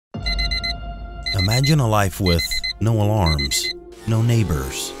Imagine a life with no alarms, no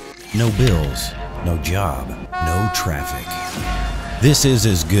neighbors, no bills, no job, no traffic. This is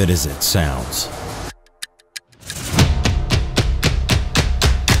as good as it sounds.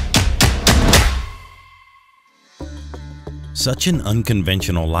 Such an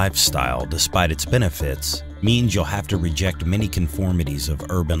unconventional lifestyle, despite its benefits, means you'll have to reject many conformities of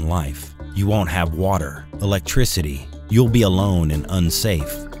urban life. You won't have water, electricity, you'll be alone and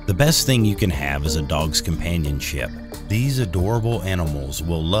unsafe. The best thing you can have is a dog's companionship. These adorable animals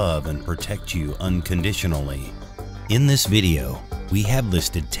will love and protect you unconditionally. In this video, we have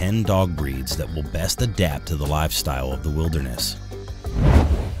listed 10 dog breeds that will best adapt to the lifestyle of the wilderness.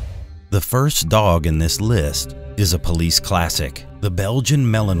 The first dog in this list is a police classic, the Belgian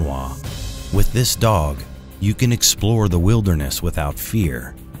Malinois. With this dog, you can explore the wilderness without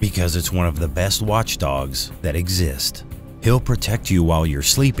fear because it's one of the best watchdogs that exist. He'll protect you while you're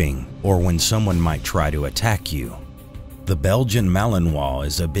sleeping or when someone might try to attack you. The Belgian Malinois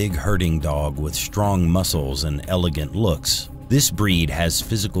is a big herding dog with strong muscles and elegant looks. This breed has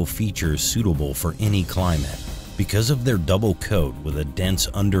physical features suitable for any climate. Because of their double coat with a dense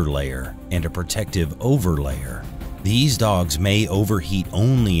underlayer and a protective overlayer, these dogs may overheat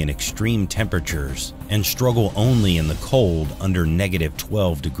only in extreme temperatures and struggle only in the cold under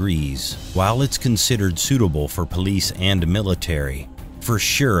 -12 degrees. While it's considered suitable for police and military, for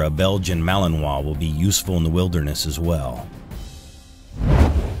sure a Belgian Malinois will be useful in the wilderness as well.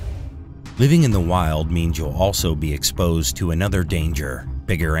 Living in the wild means you'll also be exposed to another danger,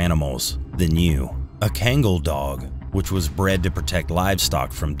 bigger animals than you. A Kangal dog, which was bred to protect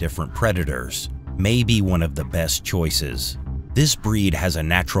livestock from different predators, may be one of the best choices. This breed has a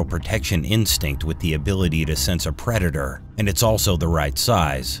natural protection instinct with the ability to sense a predator, and it's also the right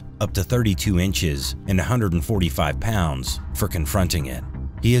size, up to 32 inches and 145 pounds, for confronting it.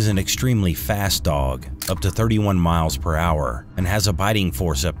 He is an extremely fast dog, up to 31 miles per hour, and has a biting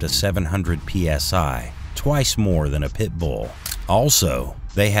force up to 700 psi, twice more than a pit bull. Also,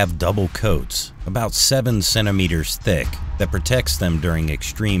 they have double coats, about 7 centimeters thick, that protects them during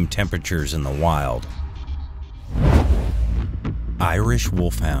extreme temperatures in the wild. Irish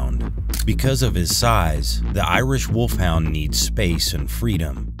Wolfhound. Because of his size, the Irish Wolfhound needs space and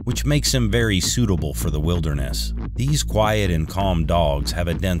freedom, which makes him very suitable for the wilderness. These quiet and calm dogs have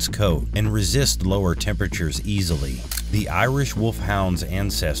a dense coat and resist lower temperatures easily. The Irish Wolfhound's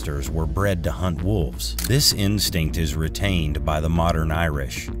ancestors were bred to hunt wolves. This instinct is retained by the modern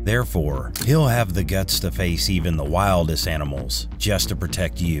Irish. Therefore, he'll have the guts to face even the wildest animals just to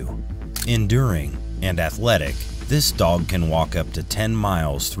protect you. Enduring and athletic, this dog can walk up to 10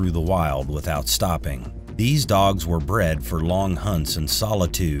 miles through the wild without stopping. These dogs were bred for long hunts in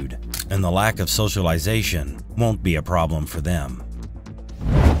solitude, and the lack of socialization won't be a problem for them.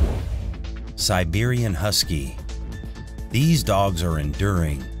 Siberian Husky. These dogs are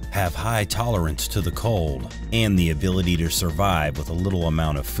enduring, have high tolerance to the cold, and the ability to survive with a little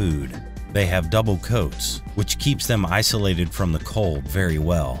amount of food. They have double coats, which keeps them isolated from the cold very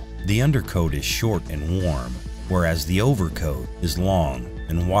well. The undercoat is short and warm, whereas the overcoat is long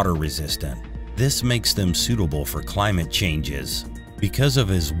and water resistant. This makes them suitable for climate changes. Because of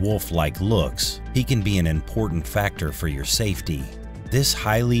his wolf-like looks, he can be an important factor for your safety. This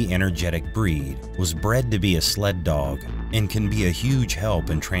highly energetic breed was bred to be a sled dog and can be a huge help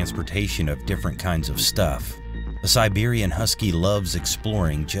in transportation of different kinds of stuff. A Siberian Husky loves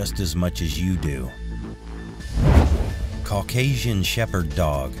exploring just as much as you do. Caucasian Shepherd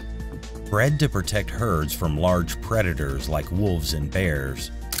Dog. Bred to protect herds from large predators like wolves and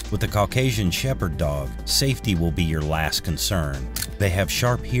bears, with the Caucasian Shepherd Dog, safety will be your last concern. They have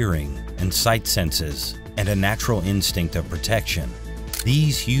sharp hearing and sight senses and a natural instinct of protection.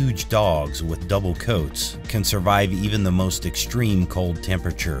 These huge dogs with double coats can survive even the most extreme cold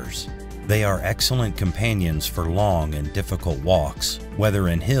temperatures. They are excellent companions for long and difficult walks, whether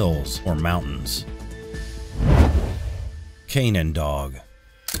in hills or mountains. Canaan Dog.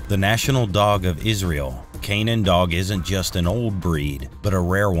 The national dog of Israel, Canaan Dog isn't just an old breed, but a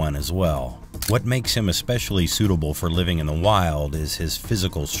rare one as well. What makes him especially suitable for living in the wild is his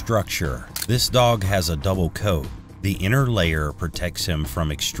physical structure. This dog has a double coat. The inner layer protects him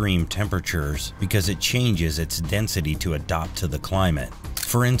from extreme temperatures because it changes its density to adapt to the climate.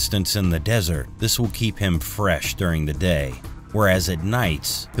 For instance, in the desert, this will keep him fresh during the day, whereas at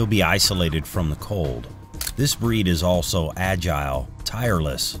nights, he'll be isolated from the cold. This breed is also agile,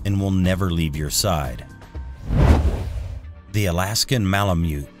 tireless, and will never leave your side. The Alaskan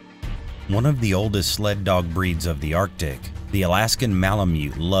Malamute. One of the oldest sled dog breeds of the Arctic, the Alaskan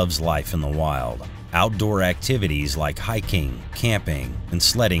Malamute loves life in the wild. Outdoor activities like hiking, camping, and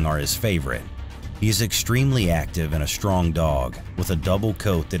sledding are his favorite. He is extremely active and a strong dog, with a double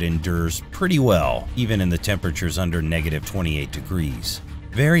coat that endures pretty well, even in the temperatures under -28 degrees.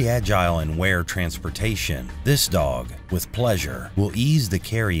 Very agile in wear transportation, this dog, with pleasure, will ease the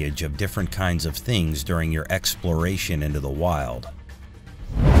carriage of different kinds of things during your exploration into the wild.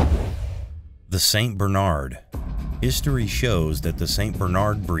 The Saint Bernard. History shows that the Saint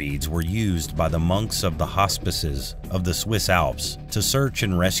Bernard breeds were used by the monks of the hospices of the Swiss Alps to search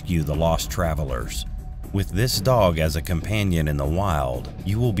and rescue the lost travelers. With this dog as a companion in the wild,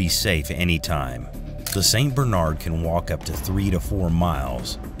 you will be safe anytime. The Saint Bernard can walk up to 3 to 4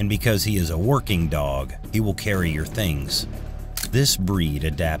 miles, and because he is a working dog, he will carry your things. This breed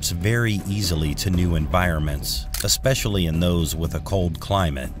adapts very easily to new environments, especially in those with a cold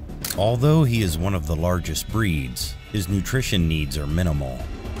climate. Although he is one of the largest breeds, his nutrition needs are minimal.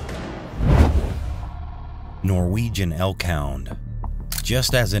 Norwegian Elkhound.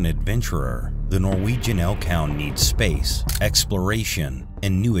 Just as an adventurer, the Norwegian Elkhound needs space, exploration,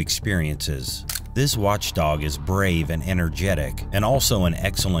 and new experiences. This watchdog is brave and energetic, and also an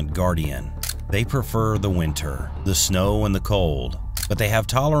excellent guardian. They prefer the winter, the snow, and the cold, but they have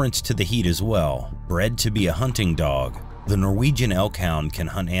tolerance to the heat as well. Bred to be a hunting dog, the Norwegian Elkhound can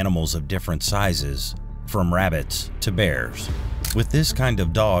hunt animals of different sizes, from rabbits to bears. With this kind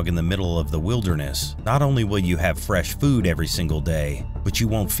of dog in the middle of the wilderness, not only will you have fresh food every single day, but you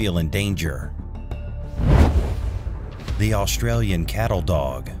won't feel in danger. The Australian Cattle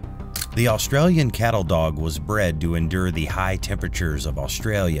Dog. The Australian Cattle Dog was bred to endure the high temperatures of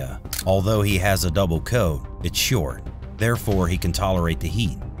Australia. Although he has a double coat, it's short, therefore he can tolerate the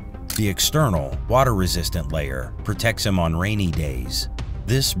heat. The external, water-resistant layer protects him on rainy days.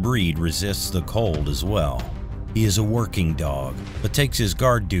 This breed resists the cold as well. He is a working dog, but takes his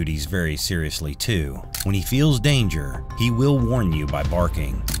guard duties very seriously too. When he feels danger, he will warn you by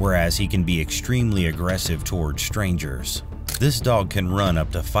barking, whereas he can be extremely aggressive towards strangers. This dog can run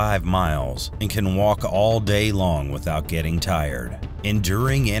up to 5 miles and can walk all day long without getting tired.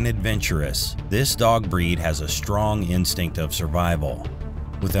 Enduring and adventurous, this dog breed has a strong instinct of survival.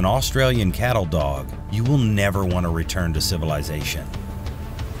 With an Australian Cattle Dog, you will never want to return to civilization.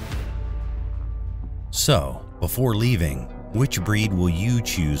 So, before leaving, which breed will you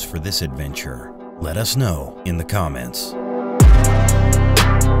choose for this adventure? Let us know in the comments.